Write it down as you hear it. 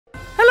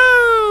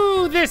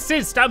this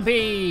is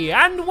Stampy,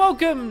 and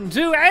welcome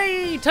to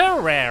a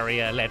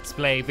Terraria Let's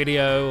Play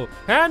video,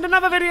 and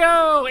another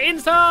video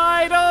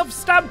inside of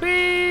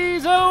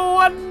Stampy's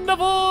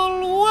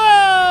wonderful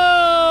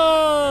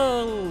world!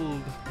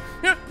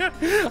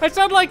 I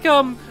sound like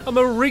I'm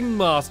a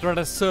ringmaster at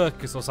a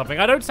circus or something.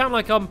 I don't sound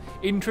like I'm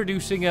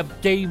introducing a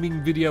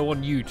gaming video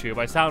on YouTube.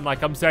 I sound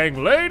like I'm saying,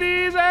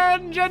 ladies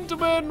and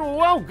gentlemen,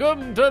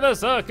 welcome to the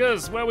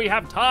circus where we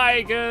have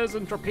tigers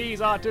and trapeze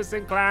artists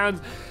and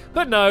clowns.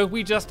 But no,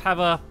 we just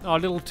have our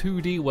little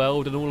 2D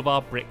world and all of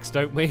our bricks,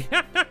 don't we?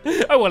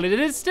 Oh well, it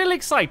is still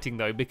exciting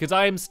though, because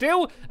I am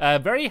still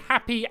very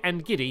happy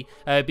and giddy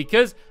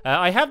because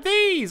I have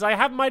these. I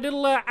have my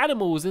little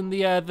animals in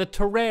the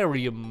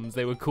terrariums,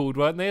 they were called,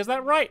 weren't they? Is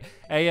that right?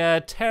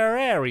 A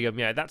terrarium,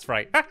 yeah, that's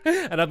right.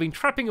 And I've been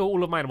trapping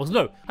all of my animals.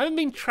 No, I haven't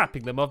been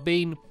trapping them. I've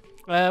been...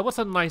 what's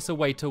a nicer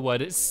way to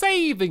word it?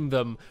 Saving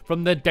them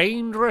from the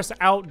dangerous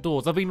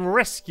outdoors. I've been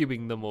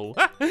rescuing them all.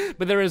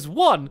 But there is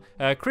one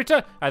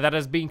critter that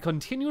has been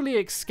continually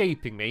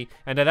escaping me,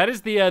 and that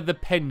is the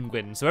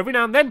penguin. So every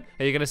now and then,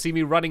 you're going to see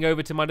me running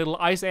over to my little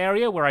ice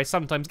area where I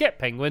sometimes get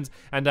penguins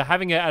and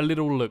having a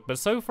little look. But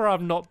so far,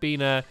 I've not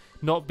been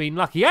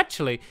lucky.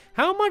 Actually,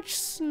 how much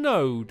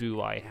snow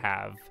do I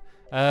have?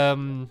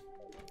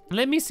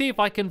 Let me see if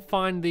I can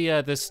find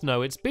the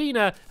snow. It's been,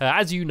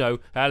 as you know,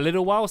 a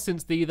little while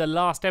since the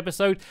last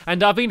episode,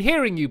 and I've been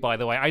hearing you, by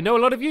the way. I know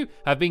a lot of you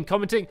have been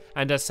commenting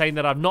and saying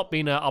that I've not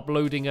been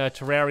uploading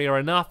Terraria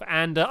enough,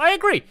 and I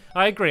agree.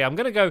 I'm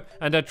gonna go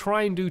and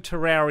try and do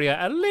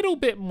Terraria a little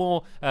bit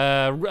more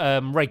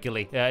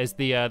regularly. Is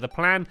the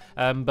plan.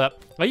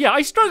 But yeah,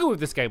 I struggle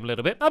with this game a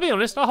little bit. I'll be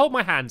honest. I'll hold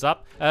my hands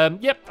up.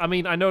 Yep. I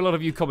mean, I know a lot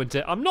of you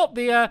commented. I'm not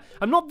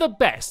the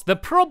best. The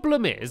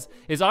problem is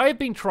I have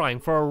been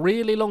trying for a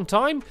really long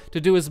time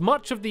to do as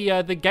much of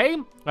the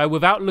game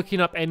without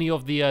looking up any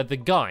of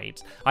the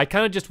guides. I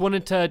kind of just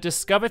wanted to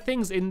discover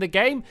things in the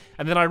game,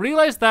 and then I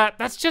realized that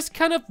that's just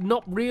kind of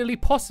not really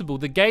possible.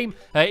 The game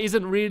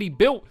isn't really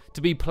built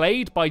to be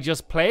played by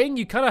just playing.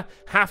 You kind of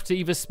have to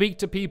either speak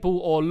to people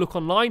or look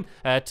online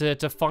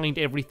to find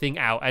everything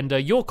out, and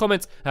your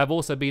comments have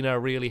also been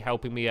really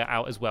helping me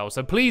out as well.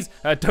 So please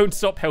don't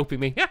stop helping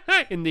me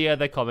in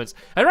the comments.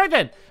 All right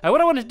then,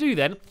 what I want to do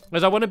then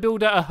is I want to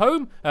build a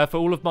home for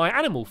all of my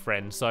animal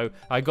friends. So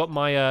I got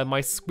my my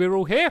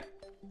squirrel here.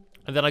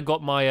 And then I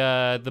got my,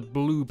 the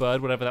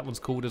bluebird, whatever that one's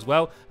called as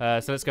well.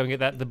 So let's go and get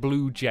that, the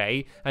blue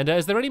jay. And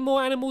is there any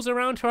more animals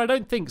around here? I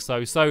don't think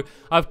so. So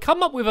I've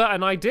come up with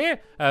an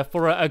idea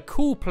for a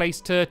cool place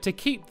to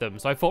keep them.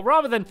 So I thought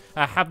rather than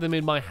have them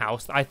in my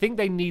house, I think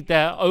they need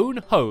their own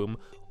home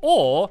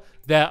or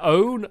their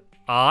own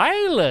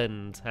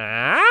island.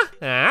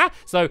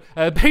 So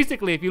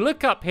basically, if you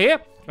look up here,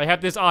 I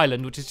have this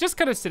island, which is just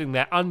kind of sitting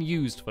there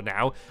unused for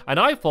now, and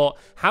I thought,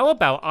 how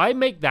about I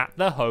make that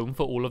the home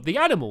for all of the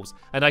animals,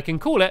 and I can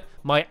call it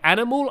my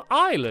animal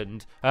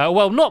island.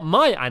 Well, not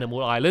my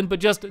animal island, but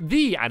just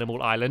the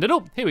animal island. And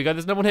oh, here we go,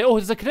 there's another one here. Oh,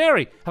 there's a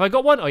canary. Have I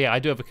got one? Oh yeah, I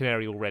do have a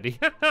canary already.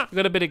 I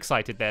got a bit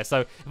excited there.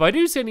 So if I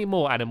do see any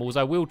more animals,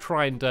 I will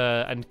try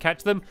and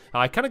catch them.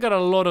 I kind of got a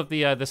lot of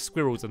the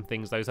squirrels and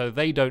things though, so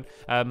they don't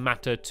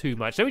matter too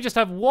much. Let me just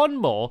have one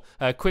more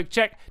quick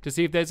check to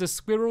see if there's a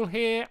squirrel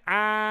here,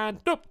 and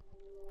nope.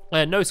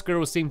 No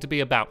squirrels seem to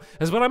be about.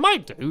 As what I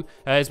might do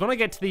is when I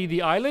get to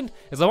the island,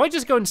 is I might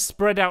just go and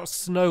spread out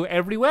snow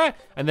everywhere,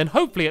 and then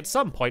hopefully at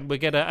some point we'll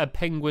get a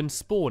penguin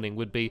spawning.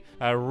 Would be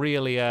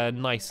really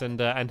nice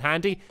and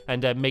handy,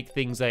 and make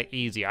things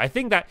easier. I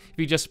think that if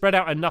you just spread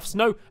out enough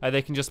snow,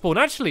 they can just spawn.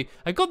 Actually,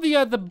 I got the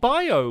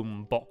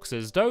biome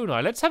boxes, don't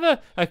I? Let's have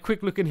a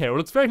quick look in here. It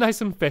looks very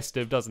nice and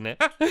festive, doesn't it?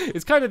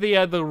 It's kind of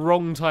the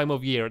wrong time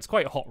of year. It's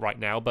quite hot right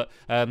now, but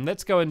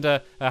let's go and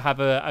have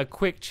a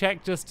quick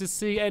check just to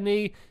see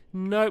any...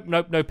 Nope,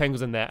 no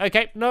penguins in there.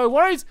 Okay, no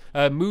worries.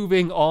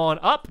 Moving on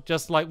up,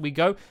 just like we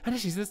go. And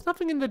actually, there's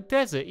nothing in the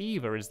desert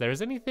either, is there?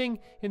 Is anything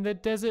in the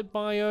desert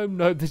biome?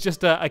 No, there's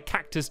just a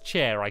cactus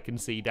chair I can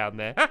see down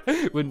there.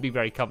 Wouldn't be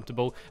very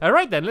comfortable. All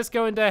right then, let's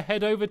go and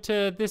head over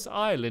to this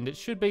island. It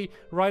should be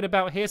right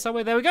about here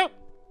somewhere. There we go.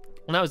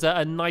 And that was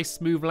a nice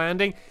smooth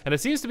landing, and it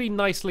seems to be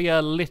nicely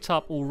lit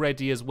up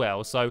already as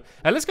well. So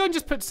let's go and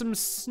just put some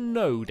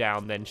snow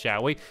down then,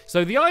 shall we?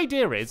 So the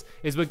idea is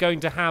we're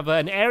going to have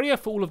an area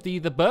for all of the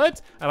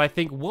birds, and I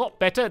think what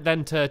better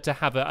than to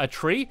have a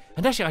tree.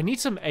 And actually, I need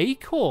some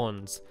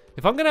acorns.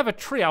 If I'm going to have a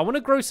tree, I want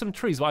to grow some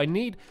trees, but I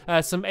need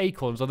some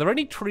acorns. Are there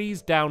any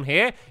trees down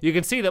here? You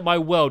can see that my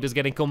world is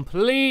getting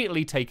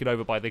completely taken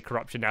over by the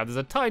corruption now. There's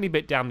a tiny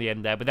bit down the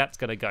end there, but that's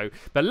going to go.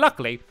 But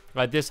luckily,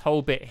 this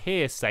whole bit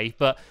here is safe.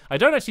 But I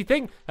don't actually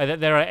think that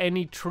there are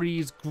any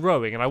trees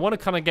growing. And I want to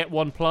kind of get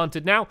one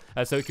planted now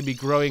so it can be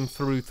growing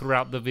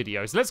throughout the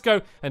video. So let's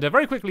go and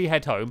very quickly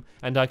head home.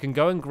 And I can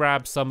go and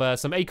grab some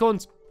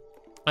acorns.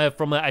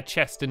 from a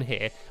chest in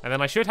here, and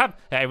then I should have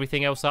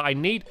everything else that I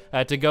need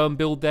to go and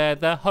build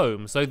their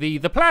home. So the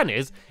plan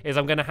is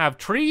I'm going to have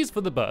trees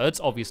for the birds,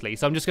 obviously.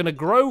 So I'm just going to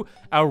grow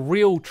a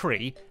real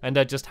tree and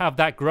just have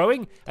that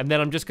growing, and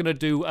then I'm just going to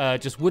do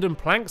just wooden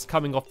planks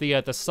coming off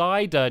the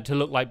side to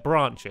look like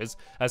branches,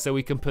 so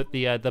we can put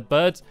the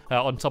birds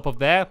on top of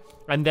there.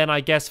 And then I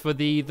guess for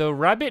the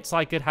rabbits,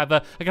 I could have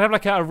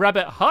like a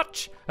rabbit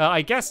hutch,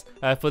 I guess,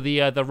 for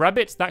the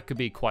rabbits. That could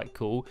be quite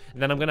cool.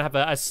 And then I'm gonna have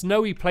a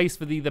snowy place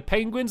for the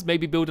penguins.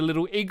 Maybe build a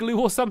little igloo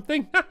or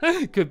something.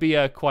 Could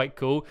be quite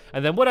cool.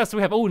 And then what else do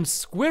we have? Oh, and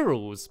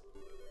squirrels.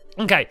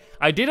 Okay,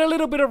 I did a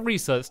little bit of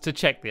research to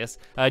check this,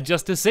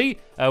 just to see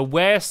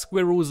where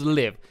squirrels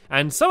live.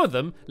 And some of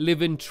them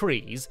live in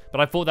trees,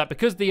 but I thought that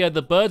because the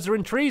birds are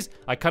in trees,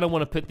 I kind of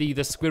want to put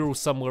the squirrels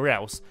somewhere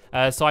else.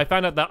 So I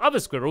found out that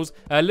other squirrels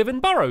live in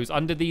burrows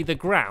under the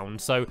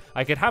ground. So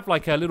I could have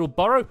like a little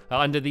burrow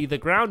under the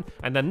ground,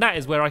 and then that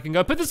is where I can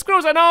go put the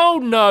squirrels. And oh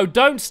no,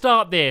 don't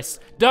start this.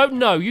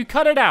 No, you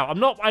cut it out.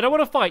 I don't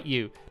want to fight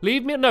you.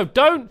 Leave me, no,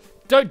 don't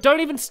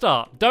even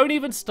start. Don't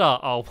even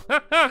start. Oh,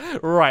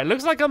 right.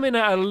 Looks like I'm in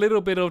a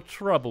little bit of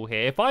trouble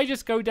here. If I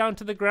just go down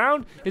to the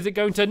ground, is it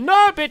going to?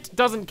 Nope, it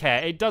doesn't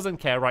care. It doesn't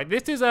care. Right.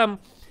 This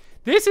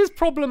is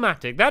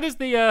problematic. That is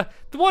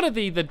one of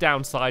the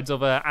downsides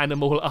of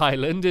Animal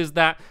Island is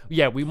that,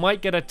 yeah, we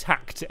might get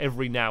attacked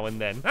every now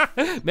and then.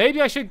 Maybe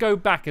I should go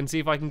back and see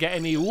if I can get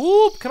any.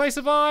 Whoop! Can I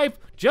survive?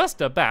 Just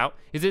about.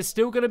 Is it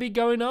still going to be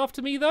going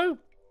after me though?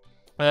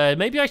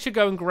 Maybe I should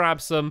go and grab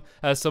some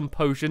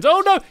potions.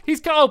 Oh no,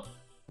 oh.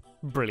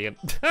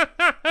 Brilliant.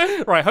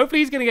 Right, hopefully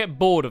he's going to get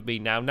bored of me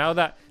now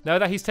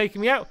that he's taken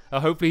me out.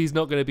 Hopefully he's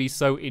not going to be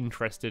so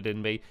interested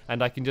in me,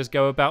 and I can just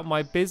go about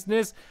my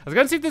business. I was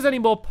going to see if there's any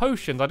more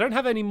potions. I don't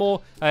have any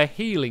more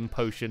healing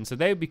potions, so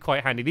they would be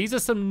quite handy. These are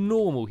some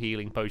normal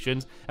healing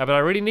potions, but I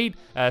really need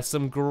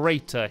some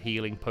greater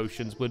healing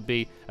potions would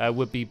be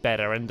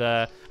better. And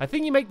I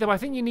think you make them. I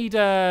think you need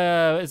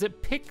is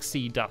it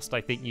pixie dust?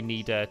 I think you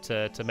need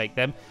to make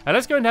them.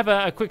 Let's go and have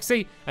a quick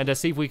see and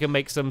see if we can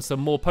make some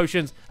more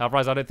potions.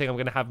 Otherwise, I don't think I'm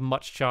going to have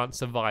much chance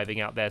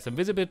surviving out there. Some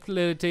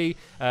visibility,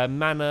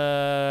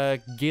 mana,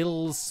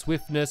 gills,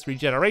 swiftness,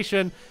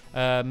 regeneration,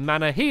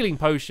 mana, healing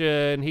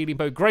potion,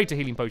 greater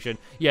healing potion.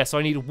 Yeah, so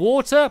I need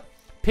water,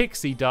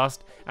 pixie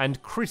dust,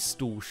 and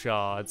crystal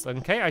shards.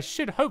 Okay, I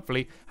should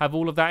hopefully have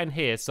all of that in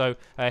here. So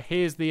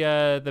here's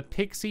the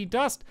pixie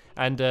dust,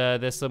 and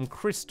there's some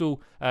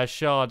crystal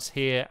shards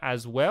here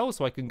as well,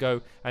 so I can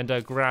go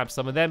and grab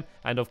some of them.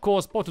 And of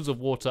course, bottles of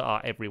water are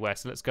everywhere,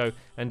 so let's go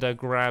and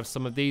grab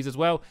some of these as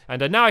well.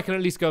 And now I can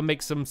at least go and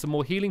make some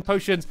more healing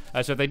potions,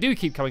 so if they do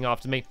keep coming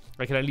after me,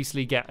 I can at least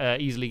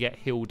easily get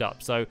healed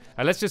up. So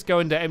let's just go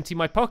and empty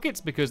my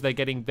pockets, because they're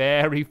getting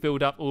very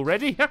filled up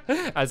already,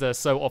 as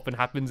so often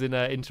happens in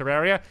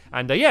Terraria.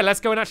 And yeah,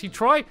 let's go and actually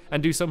try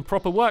and do some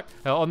proper work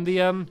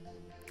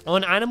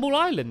on Animal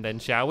Island then,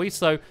 shall we?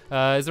 So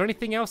is there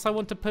anything else I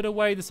want to put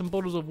away? There's some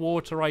bottles of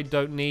water I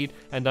don't need,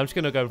 and I'm just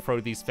going to go and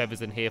throw these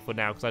feathers in here for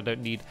now, because I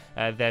don't need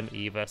them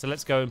either. So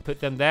let's go and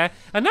put them there.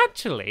 And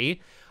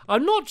actually,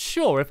 I'm not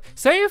sure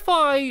if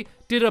I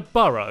did a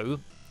burrow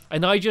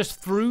and I just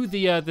threw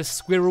the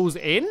squirrels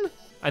in,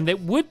 and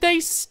would they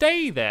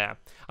stay there?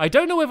 I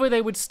don't know whether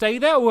they would stay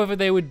there or whether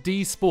they would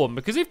despawn,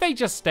 because if they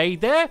just stayed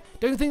there,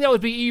 don't you think that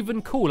would be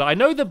even cooler? I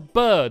know the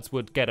birds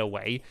would get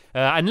away,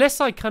 unless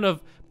I kind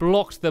of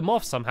blocked them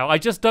off somehow. I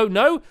just don't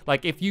know,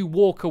 like, if you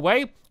walk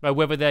away,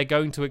 whether they're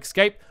going to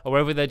escape or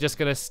whether they're just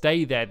going to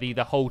stay there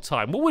the whole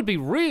time. What would be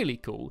really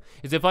cool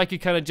is if I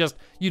could kind of just,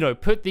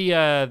 put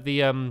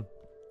the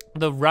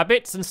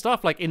rabbits and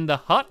stuff, like, in the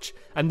hutch,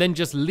 and then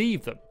just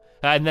leave them.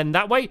 And then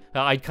that way,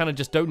 I kind of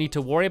just don't need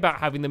to worry about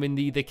having them in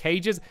the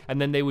cages,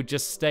 and then they would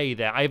just stay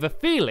there. I have a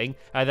feeling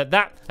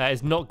that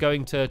is not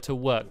going to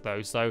work,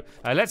 though. So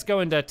let's go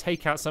and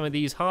take out some of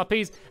these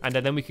harpies, and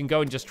then we can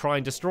go and just try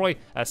and destroy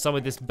some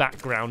of this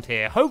background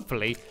here.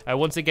 Hopefully,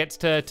 once it gets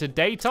to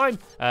daytime,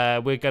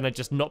 we're going to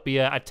just not be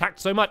attacked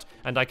so much,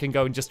 and I can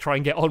go and just try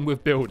and get on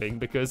with building,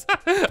 because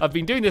I've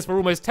been doing this for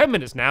almost 10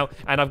 minutes now,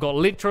 and I've got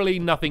literally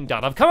nothing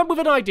done. I've come up with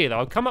an idea, though.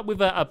 I've come up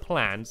with a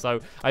plan, so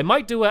I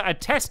might do a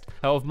test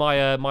of my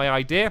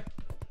idea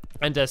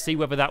and see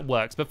whether that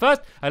works. But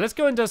first, let's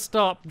go and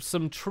start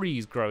some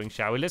trees growing,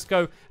 shall we? Let's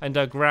go and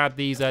grab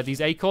these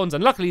acorns.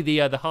 And luckily,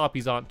 the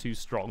harpies aren't too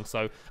strong,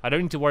 so I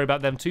don't need to worry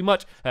about them too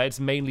much. It's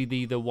mainly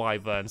the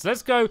wyverns.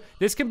 Let's go.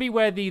 This can be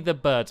where the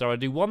birds are. I'll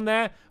do one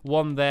there,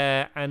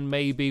 and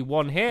maybe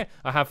one here.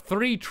 I have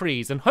 3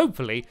 trees, and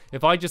hopefully,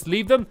 if I just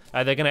leave them,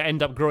 they're going to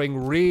end up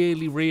growing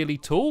really, really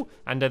tall,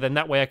 and then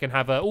that way I can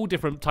have all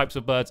different types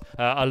of birds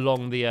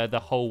along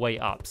the whole way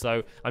up.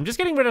 So I'm just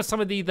getting rid of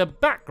some of the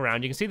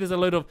background. You can see there's a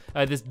load of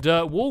this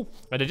dirt wall,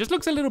 and it just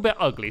looks a little bit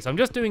ugly. So I'm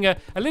just doing a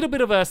little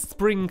bit of a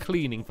spring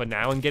cleaning for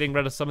now and getting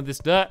rid of some of this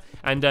dirt,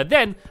 and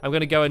then I'm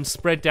going to go and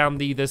spread down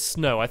the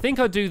snow. I think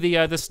I'll do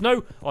the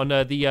snow on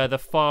the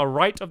far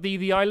right of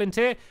the island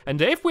here,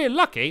 and if we're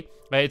lucky,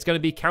 it's going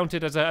to be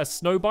counted as a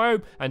snow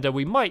biome, and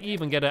we might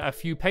even get a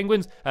few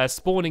penguins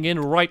spawning in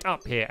right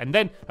up here, and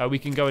then we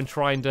can go and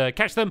try and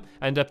catch them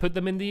and put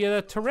them in the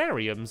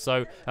terrarium.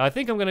 So I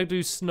think I'm going to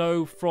do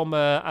snow from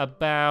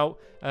about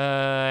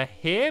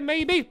here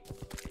maybe,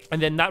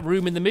 and then that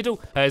room in the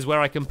middle is where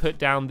I can put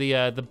down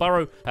the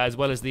burrow as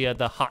well as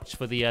the hutch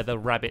for the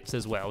rabbits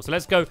as well. So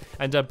let's go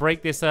and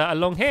break this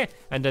along here,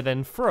 and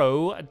then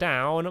throw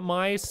down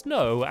my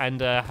snow,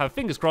 and have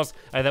fingers crossed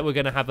that we're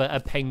going to have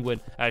a penguin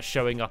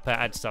showing up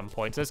at some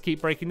point. So let's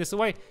keep breaking this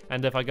away,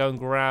 and if I go and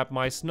grab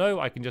my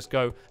snow, I can just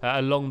go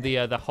along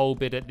the whole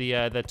bit at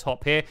the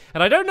top here.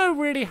 And I don't know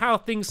really how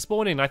things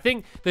spawn in. I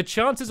think the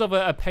chances of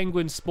a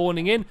penguin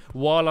spawning in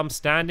while I'm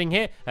standing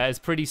here is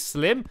pretty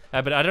slim,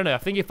 but I don't know. I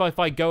think if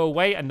I go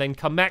away and then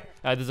come back,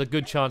 there's a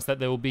good chance that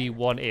there will be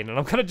one in, and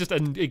I'm kind of just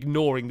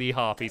ignoring the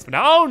harpies for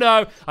now. Oh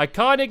no, I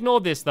can't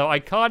ignore this though. I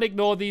can't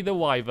ignore the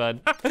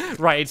wyvern.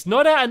 Right, it's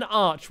not an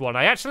arch one.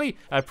 I actually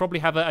probably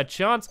have a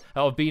chance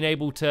of being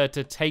able to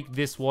take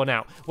this one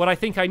out. What I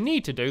think I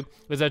need to do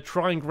is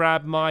try and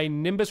grab my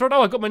Nimbus Rod.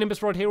 Oh, I got my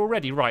Nimbus Rod here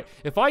already. Right,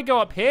 if I go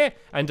up here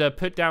and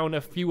put down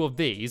a few of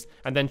these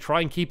and then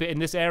try and keep it in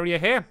this area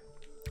here,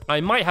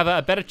 I might have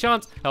a better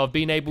chance of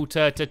being able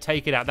to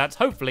take it out. That's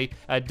hopefully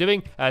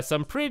doing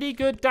some pretty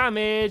good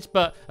damage,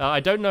 but I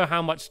don't know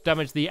how much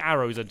damage the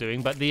arrows are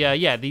doing. But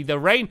the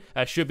rain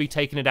should be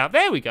taking it out.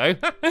 There we go.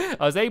 I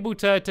was able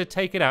to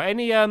take it out.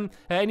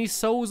 Any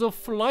souls of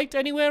flight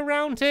anywhere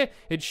around here?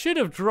 It should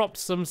have dropped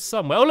some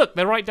somewhere. Oh look,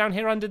 they're right down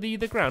here under the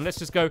ground. Let's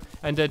just go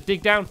and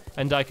dig down,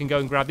 and I can go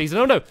and grab these.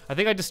 And oh no, I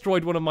think I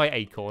destroyed one of my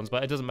acorns,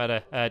 but it doesn't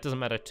matter. It doesn't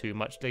matter too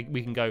much.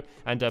 We can go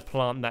and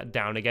plant that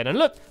down again. And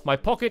look, my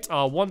pockets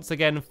are once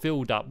again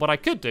filled up. What I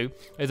could do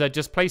is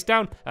just place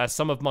down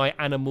some of my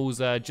animals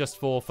just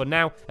for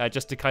now,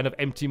 just to kind of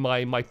empty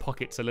my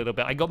pockets a little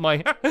bit. I got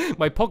my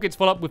my pockets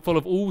full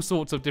of all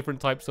sorts of different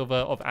types of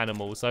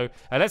animals. So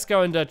let's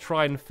go and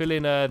try and fill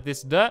in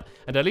this dirt,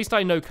 and at least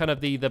I know kind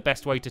of the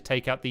best way to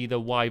take out the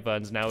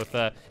wyverns now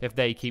if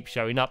they keep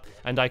showing up.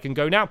 And I can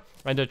go now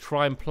and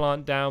try and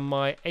plant down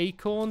my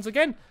acorns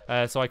again,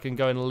 so I can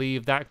go and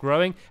leave that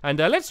growing. And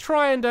let's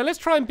try and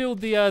build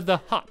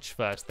the hutch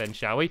first, then,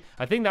 shall we?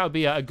 I think that would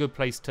be a good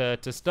place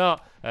to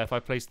start if I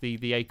place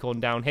the acorn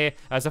down here.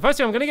 So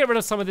firstly, I'm going to get rid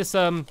of some of this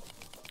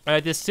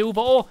this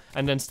silver ore,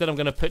 and instead I'm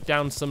going to put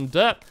down some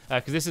dirt,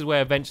 because this is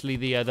where eventually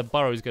the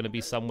burrow is going to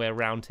be somewhere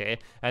around here.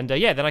 And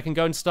yeah, then I can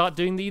go and start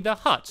doing the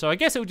hut. So I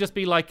guess it would just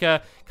be like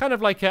kind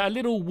of like a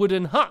little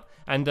wooden hut,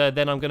 and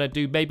then I'm going to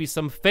do maybe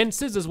some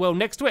fences as well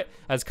next to it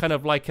as kind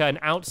of like an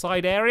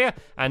outside area.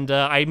 And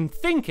I'm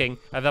thinking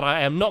that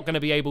I am not going to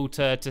be able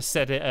to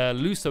set it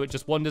loose so it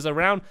just wanders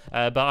around,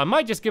 but I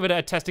might just give it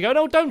a test to go,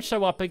 no, don't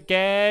show up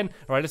again.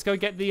 All right, let's go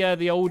get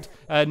the old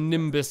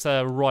Nimbus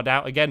rod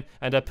out again,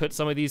 and put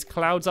some of these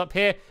clouds up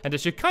here, and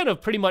it should kind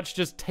of pretty much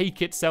just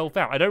take itself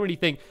out. I don't really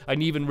think I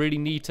even really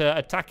need to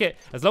attack it.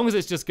 As long as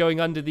it's just going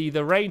under the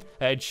rain,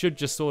 it should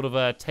just sort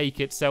of take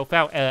itself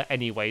out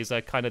anyways,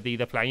 kind of the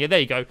plan. Yeah, there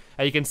you go.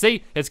 You can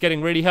see it's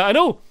getting really hurt. And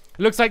oh,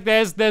 it looks like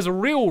there's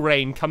real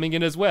rain coming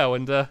in as well,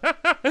 and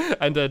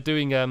and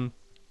doing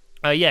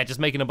yeah, just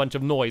making a bunch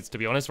of noise, to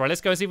be honest. Right,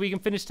 let's go see if we can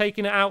finish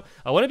taking it out.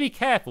 I want to be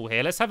careful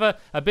here. Let's have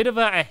a bit of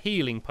a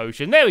healing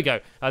potion. There we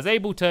go. I was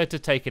able to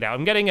take it out.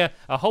 I'm getting a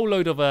whole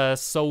load of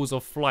souls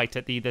of flight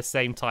at the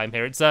same time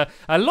here. It's a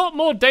lot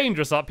more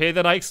dangerous up here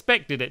than I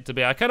expected it to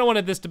be. I kind of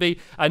wanted this to be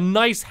a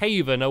nice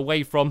haven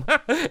away from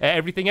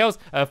everything else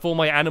for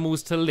my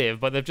animals to live,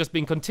 but they've just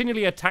been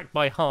continually attacked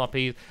by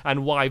harpies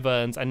and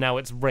wyverns, and now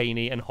it's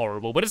rainy and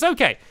horrible. But it's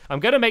okay. I'm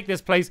going to make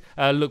this place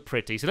look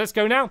pretty. So let's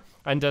go now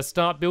and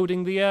start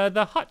building the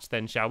hutch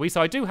then, shall we?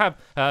 So I do have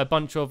a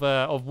bunch of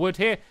wood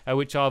here,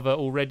 which I've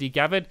already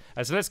gathered.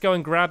 So let's go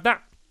and grab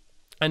that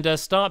and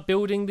start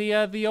building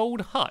the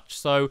old hutch.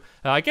 So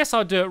I guess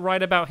I'll do it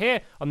right about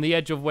here on the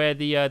edge of where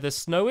the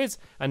snow is,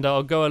 and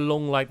I'll go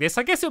along like this.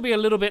 I guess it'll be a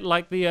little bit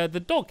like the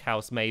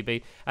doghouse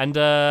maybe. And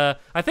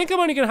I think I'm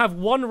only going to have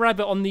one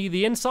rabbit on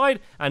the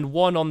inside and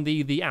one on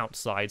the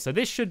outside. So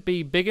this should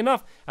be big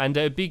enough, and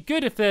it'd be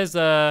good if there's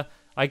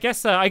I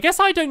guess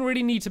I don't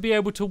really need to be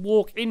able to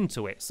walk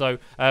into it. So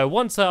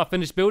once I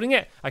finish building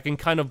it, I can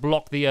kind of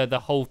block the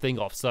whole thing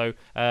off. So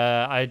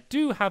I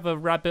do have a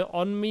rabbit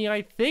on me,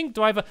 I think.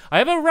 I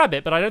have a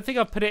rabbit, but I don't think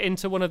I've put it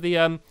into one of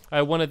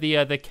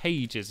the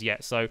cages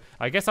yet. So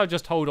I guess I'll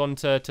just hold on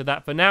to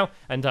that for now.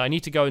 And I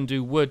need to go and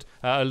do wood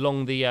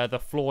along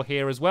the floor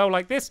here as well,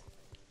 like this.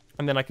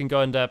 And then I can go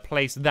and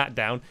place that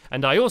down.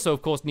 And I also,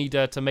 of course, need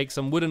to make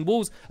some wooden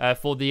walls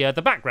for the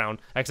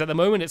background. Because at the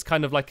moment, it's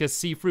kind of like a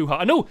see-through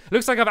hut. Oh, it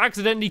looks like I've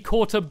accidentally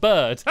caught a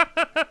bird.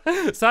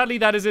 Sadly,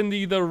 that is in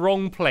the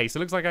wrong place. It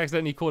looks like I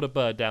accidentally caught a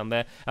bird down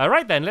there.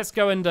 Right then, let's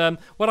go and...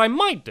 what I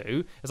might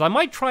do is I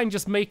might try and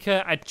just make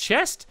a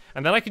chest.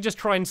 And then I can just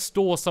try and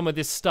store some of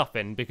this stuff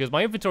in. Because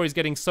my inventory is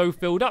getting so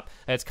filled up.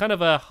 It's kind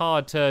of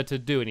hard to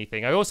do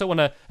anything. I also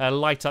want to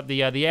light up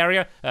the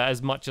area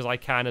as much as I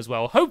can as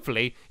well.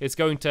 Hopefully, it's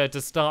going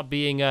to start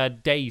being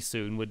day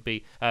soon would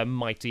be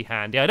mighty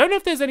handy. I don't know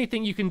if there's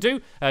anything you can do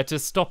to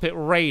stop it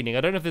raining.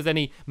 I don't know if there's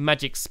any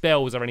magic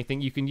spells or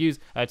anything you can use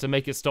to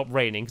make it stop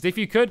raining. Because if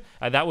you could,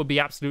 that would be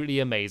absolutely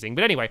amazing.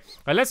 But anyway,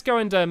 let's go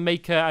and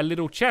make a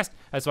little chest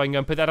so I can go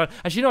and put that on.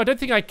 Actually, no, I don't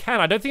think I can.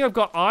 I don't think I've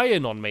got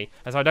iron on me,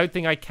 so I don't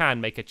think I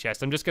can make a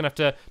chest. I'm just going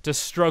to have to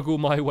struggle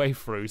my way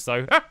through.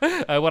 So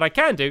what I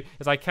can do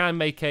is I can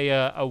make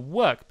a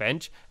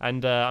workbench,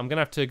 and I'm going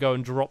to have to go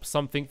and drop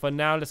something for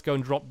now. Let's go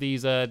and drop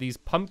these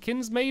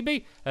pumpkins,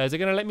 maybe? Is it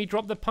going to let me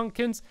drop the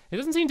pumpkins? It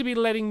doesn't seem to be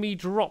letting me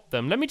drop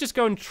them. Let me just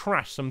go and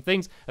trash some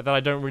things that I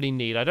don't really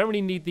need. I don't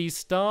really need these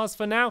stars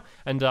for now,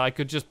 and I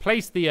could just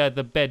place the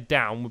bed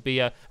down would be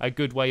a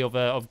good way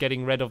of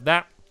getting rid of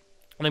that.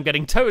 And I'm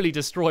getting totally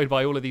destroyed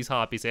by all of these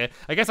harpies here.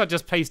 I guess I'll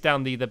just place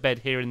down the bed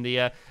here in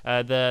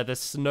the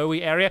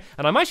snowy area.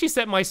 And I might actually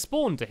set my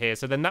spawn to here.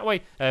 So then that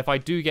way, if I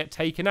do get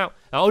taken out...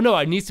 Oh, no,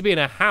 it needs to be in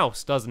a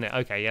house, doesn't it?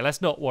 Okay, yeah,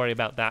 let's not worry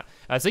about that.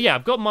 So yeah,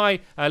 I've got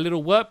my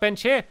little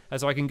workbench here.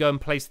 So I can go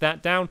and place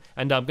that down.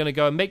 And I'm going to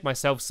go and make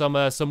myself some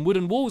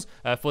wooden walls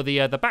for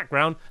the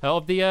background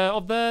of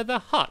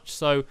the hutch.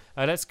 So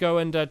let's go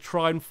and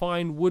try and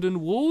find wooden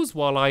walls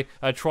while I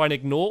try and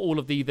ignore all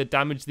of the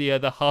damage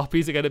the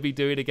harpies are going to be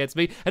doing against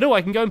me. And oh,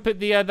 I can go and put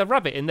the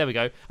rabbit in. There we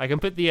go. I can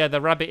put the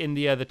rabbit in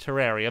the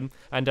terrarium.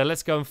 And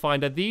let's go and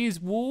find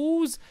these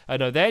walls.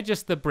 No, they're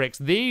just the bricks.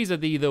 These are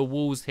the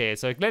walls here.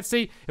 So let's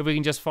see if we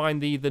can just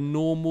find the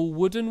normal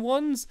wooden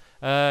ones.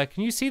 Can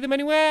you see them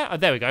anywhere? Oh,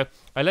 there we go.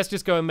 Let's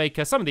just go and make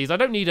some of these. I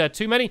don't need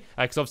too many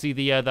because obviously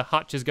the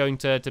hutch is going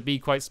to be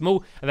quite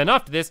small. And then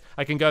after this,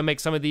 I can go and make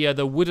some of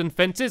the wooden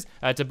fences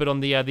to put on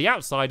the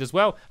outside as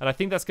well. And I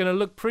think that's going to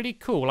look pretty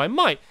cool. I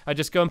might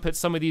just go and put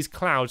some of these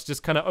clouds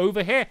just kind of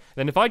over here.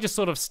 Then if I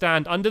just sort of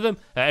stand under them,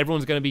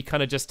 everyone's going to be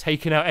kind of just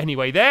taken out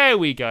anyway. There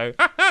we go.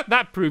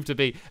 That proved to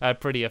be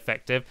pretty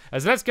effective.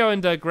 So let's go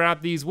and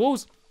grab these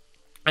walls.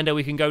 And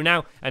we can go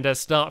now and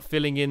start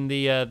filling in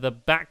the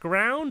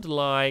background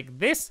like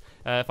this.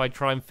 If I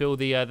try and fill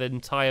the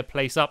entire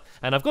place up.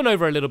 And I've gone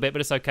over a little bit,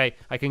 but it's okay.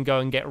 I can go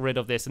and get rid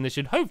of this. And this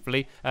should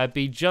hopefully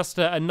be just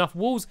enough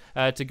walls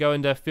to go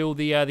and fill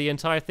the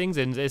entire things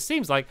in. It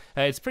seems like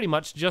it's pretty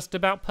much just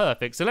about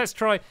perfect. So let's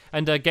try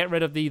and get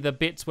rid of the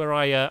bits where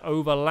I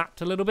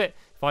overlapped a little bit.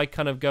 If I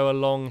kind of go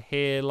along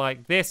here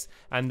like this,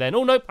 and then,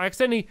 oh, nope, I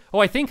accidentally,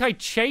 oh, I think I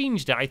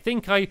changed it. I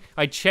think I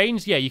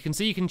changed, yeah, you can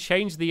see you can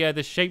change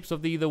the shapes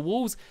of the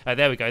walls.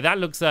 There we go. That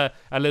looks a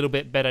little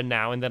bit better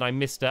now, and then I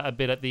missed a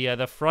bit at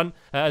the front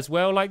as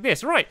well, like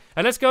this. Right,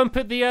 and let's go and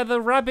put the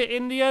rabbit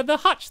in the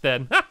hutch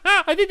then.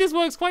 I think this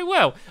works quite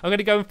well. I'm going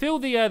to go and fill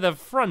the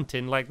front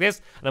in like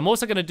this, and I'm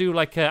also going to do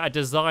like a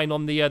design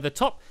on the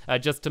top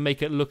just to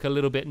make it look a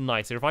little bit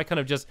nicer. If I kind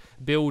of just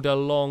build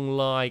along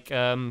like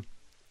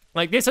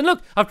this, and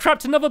look, I've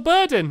trapped another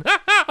bird in.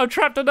 I've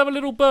trapped another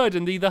little bird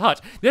in the hutch.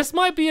 This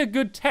might be a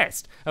good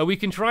test. We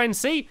can try and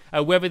see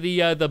whether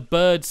the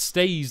bird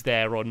stays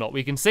there or not.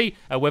 We can see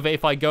whether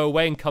if I go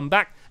away and come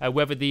back,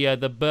 whether the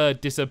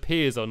bird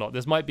disappears or not.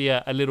 This might be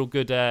a little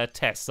good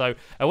test. So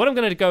what I'm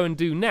going to go and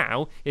do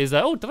now is,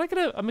 oh, did I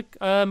get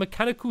a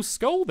mechanical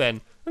skull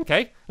then?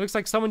 Okay, looks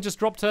like someone just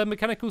dropped a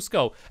mechanical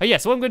skull. Yeah,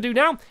 so what I'm going to do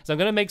now is I'm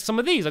going to make some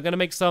of these. I'm going to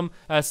make some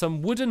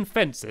wooden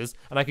fences,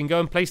 and I can go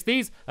and place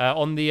these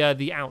on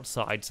the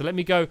outside. So let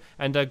me go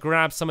and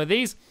grab some of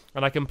these,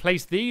 and I can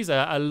place these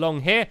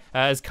along here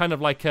as kind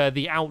of like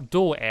the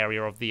outdoor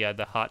area of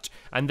the hutch.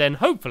 And then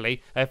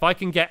hopefully, if I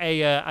can get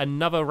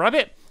another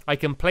rabbit, I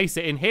can place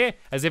it in here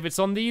as if it's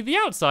on the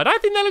outside. I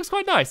think that looks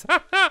quite nice.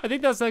 I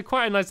think that's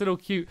quite a nice little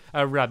cute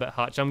rabbit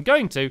hutch. I'm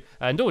going to,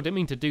 and oh, I didn't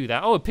mean to do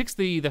that. Oh, it picks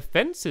the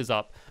fences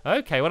up.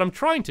 Okay, what I'm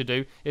trying to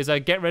do is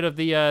get rid of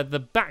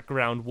the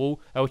background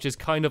wall, which is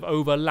kind of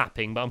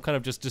overlapping, but I'm kind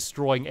of just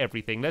destroying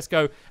everything. Let's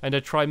go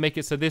and try and make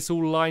it so this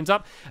all lines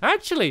up.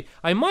 Actually,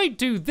 I might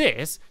do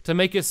this to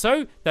make it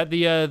so that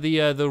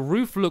the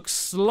roof looks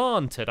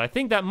slanted. I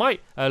think that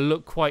might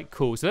look quite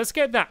cool. So let's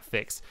get that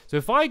fixed. So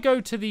if I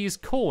go to these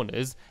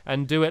corners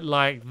and do it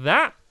like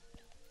that,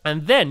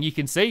 and then you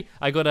can see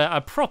I got a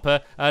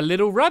proper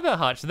little rabbit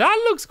hutch.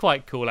 That looks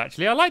quite cool,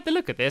 actually. I like the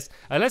look of this.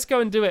 Let's go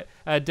and do it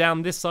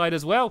down this side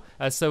as well,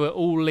 so it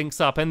all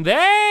links up. And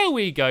there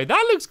we go.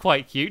 That looks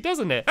quite cute,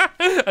 doesn't it?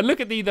 And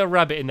look at the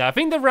rabbit in there. I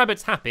think the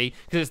rabbit's happy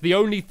because it's the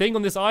only thing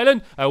on this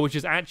island which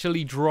is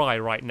actually dry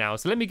right now.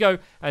 So let me go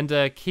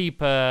and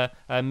keep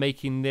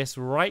making this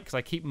right, because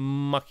I keep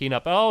mucking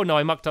up. Oh, no,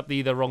 I mucked up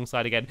the wrong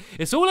side again.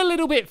 It's all a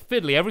little bit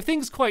fiddly.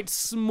 Everything's quite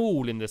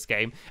small in this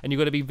game, and you've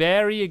got to be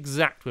very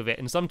exact with it.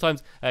 And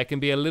sometimes it can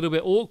be a little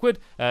bit awkward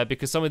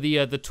because some of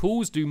the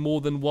tools do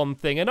more than one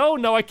thing. And oh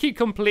no, I keep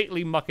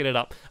completely mucking it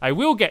up. I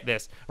will get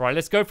this. Right,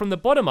 let's go from the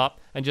bottom up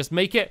and just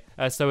make it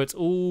so it's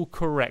all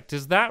correct.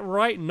 Is that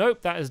right?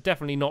 Nope, that is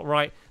definitely not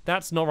right.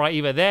 That's not right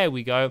either. There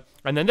we go.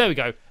 And then there we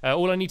go.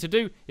 All I need to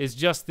do is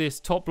just this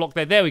top block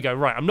there. There we go.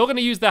 Right, I'm not going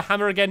to use the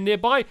hammer again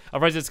nearby,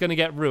 otherwise it's going to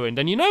get ruined.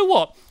 And you know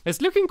what?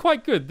 It's looking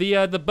quite good.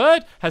 The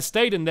bird has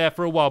stayed in there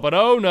for a while, but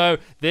oh no,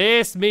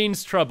 this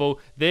means trouble.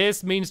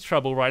 This means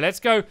trouble. Right, let's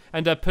go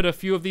and put a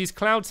few of these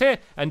clouds here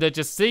and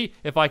just see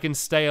if I can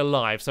stay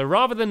alive. So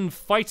rather than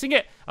fighting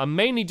it, I'm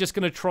mainly just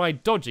going to try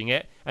dodging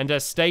it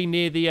and stay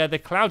near the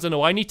clouds. I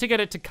know I need to get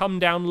it to come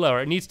down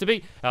lower. It needs to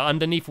be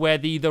underneath where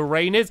the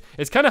rain is.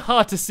 It's kind of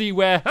hard to see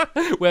where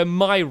where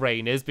my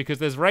rain is because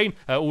there's rain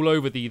all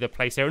over the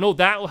place here. And oh,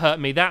 that hurt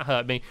me. That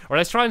hurt me. All right,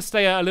 let's try and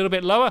stay a little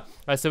bit lower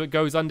so it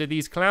goes under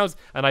these clouds.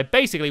 And I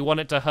basically want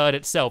it to hurt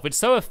itself. It's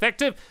so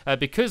effective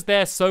because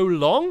they're so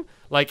long.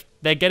 Like,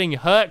 they're getting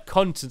hurt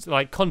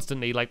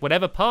constantly. Like,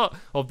 whatever part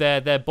of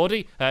their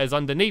body is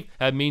underneath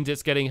means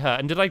it's getting hurt.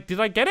 And did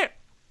I get it?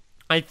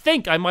 I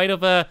think I might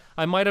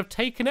have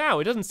taken it out.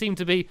 It doesn't seem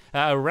to be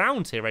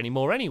around here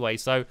anymore anyway.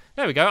 So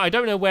there we go. I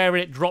don't know where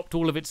it dropped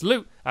all of its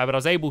loot, but I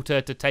was able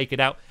to take it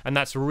out, and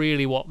that's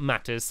really what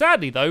matters.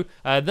 Sadly, though,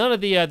 none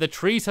of the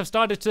trees have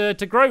started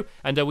to grow,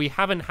 and we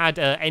haven't had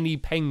any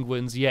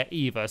penguins yet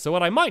either. So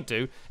what I might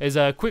do is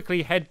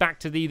quickly head back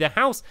to the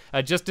house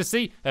just to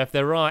see if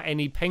there are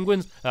any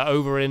penguins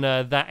over in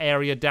that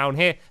area down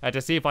here,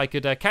 to see if I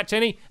could catch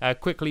any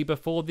quickly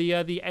before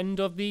the end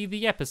of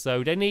the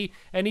episode.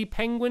 Any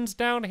penguins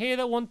down here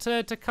that want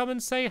to come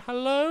and say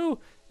hello?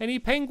 Any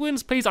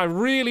penguins? Please, I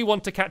really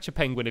want to catch a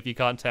penguin if you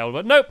can't tell.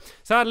 But no,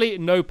 sadly,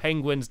 no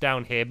penguins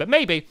down here. But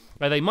maybe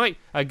they might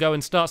go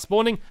and start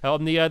spawning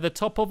on the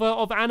top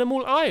of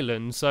Animal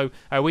Island. So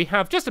we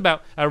have just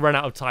about run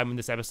out of time in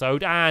this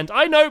episode. And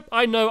I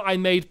know I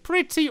made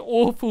pretty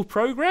awful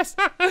progress.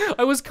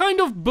 I was kind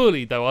of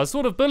bullied, though. I was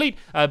sort of bullied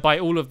by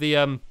all of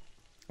the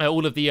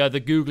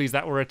googlies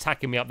that were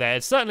attacking me up there.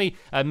 It certainly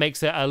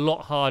makes it a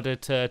lot harder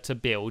to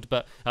build,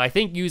 but I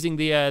think using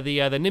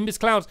the Nimbus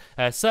clouds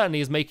certainly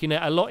is making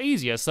it a lot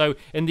easier. So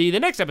in the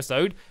next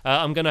episode,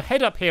 I'm going to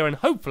head up here, and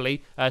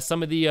hopefully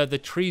some of the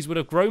trees would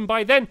have grown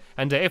by then,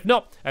 and if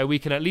not, we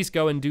can at least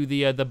go and do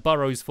the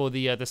burrows for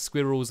the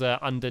squirrels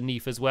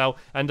underneath as well,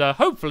 and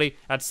hopefully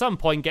at some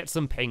point get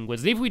some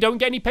penguins. And if we don't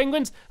get any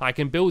penguins, I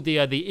can build the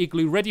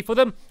igloo ready for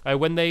them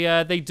when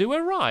they do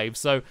arrive.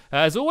 So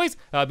as always,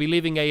 I'll be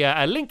leaving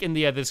a link in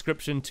the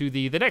description to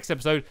the next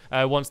episode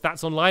once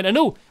that's online. And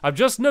oh, I've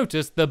just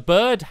noticed the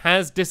bird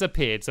has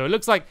disappeared, so it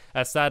looks like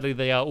sadly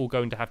they are all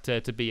going to have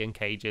to be in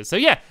cages. So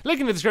yeah, link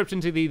in the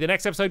description to the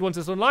next episode once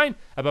it's online.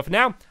 But for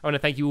now, I want to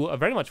thank you all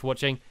very much for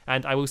watching,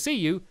 and I will see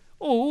you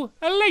all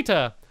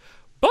later.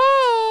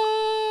 Bye.